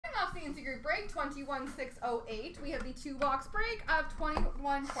CNC group break 21608. We have the 2-box break of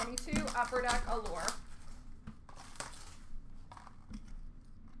 2122 Upper Deck Allure.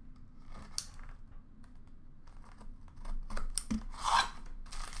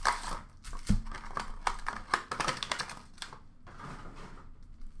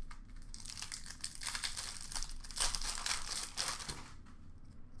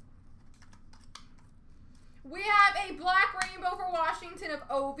 We have a black rainbow for Washington of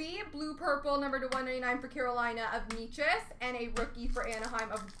Ovi, blue purple number to 199 for Carolina of Nietzsche, and a rookie for Anaheim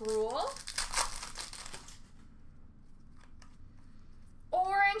of Gruel.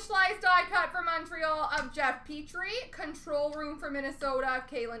 Orange slice die cut for Montreal of Jeff Petrie, control room for Minnesota of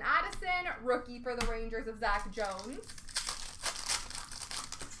Kalen Addison, rookie for the Rangers of Zach Jones.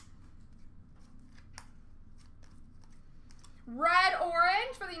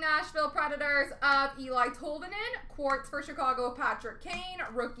 Red-orange for the Nashville Predators of Eli Tolvanen. Quartz for Chicago of Patrick Kane.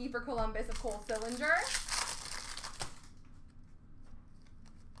 Rookie for Columbus of Cole Sillinger.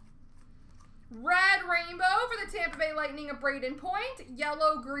 Red rainbow for the Tampa Bay Lightning of Braden Point.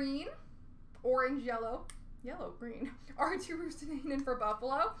 Yellow-green. Orange-yellow. Yellow-green. R2 Ruustinainen for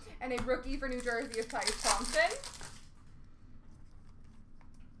Buffalo. And a rookie for New Jersey of Tyus Thompson.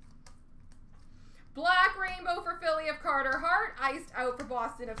 Black rainbow for Philly of Carter Hart. Iced out for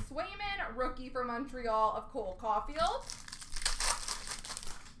Boston of Swayman. Rookie for Montreal of Cole Caulfield.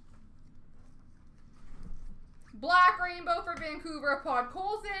 Black rainbow for Vancouver of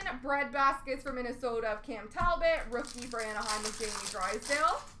Podkolzin. Bread baskets for Minnesota of Cam Talbot. Rookie for Anaheim of Jamie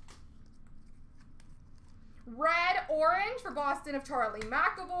Drysdale. Red orange for Boston of Charlie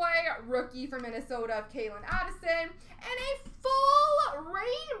McAvoy. Rookie for Minnesota of Kalen Addison. And a full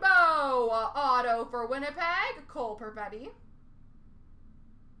rainbow auto for Winnipeg, Cole Perfetti.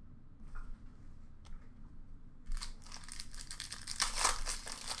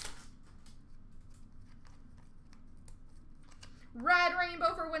 Red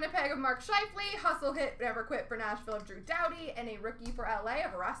rainbow for Winnipeg of Mark Scheifele. Hustle hit, never quit for Nashville of Drew Doughty. And a rookie for LA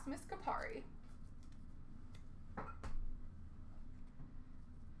of Rasmus Kupari.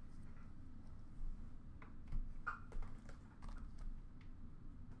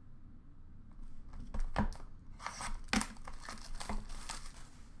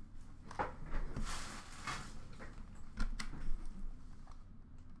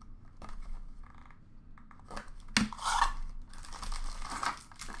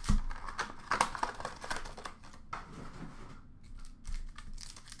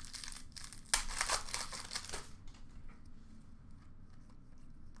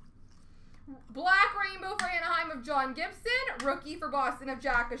 Black rainbow for Anaheim of John Gibson. Rookie for Boston of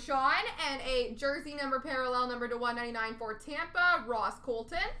Jack Ashawn. And a jersey number parallel number to 199 for Tampa, Ross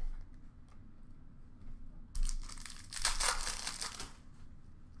Colton.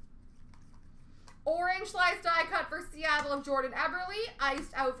 Orange slice die cut for Seattle of Jordan Eberle.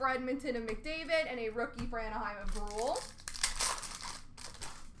 Iced out for Edmonton of McDavid. And a rookie for Anaheim of Gruel.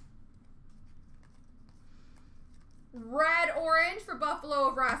 Red-orange for Buffalo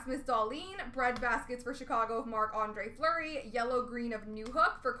of Rasmus Dahlin. Bread baskets for Chicago of Marc-Andre Fleury. Yellow-green of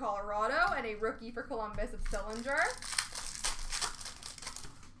Newhook for Colorado. And a rookie for Columbus of Sillinger.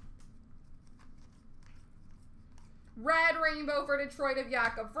 Red rainbow for Detroit of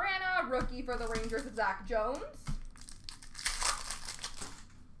Jakub Vrana. Rookie for the Rangers of Zach Jones.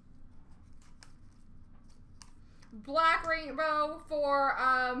 Black rainbow for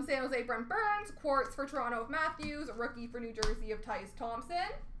San Jose, Brent Burns. Quartz for Toronto of Matthews. Rookie for New Jersey of Tyus Thompson.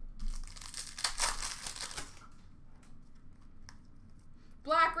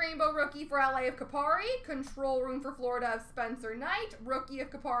 Black rainbow rookie for LA of Kupari. Control room for Florida of Spencer Knight. Rookie of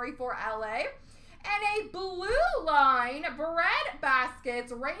Kupari for LA. And a blue line bread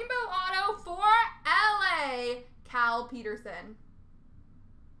baskets rainbow auto for LA, Cal Peterson.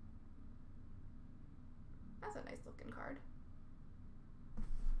 That's a nice looking card.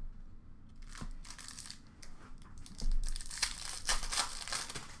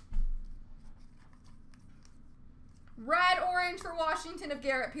 Red-orange for Washington of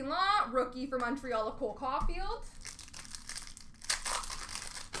Garrett Pilon. Rookie for Montreal of Cole Caulfield.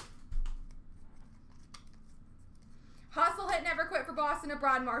 Hustle hit, never quit for Boston of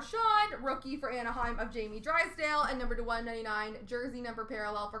Brad Marchand. Rookie for Anaheim of Jamie Drysdale. And number to 199, jersey number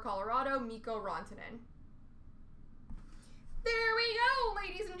parallel for Colorado, Mikko Rantanen. There we go,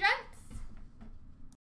 ladies and gents.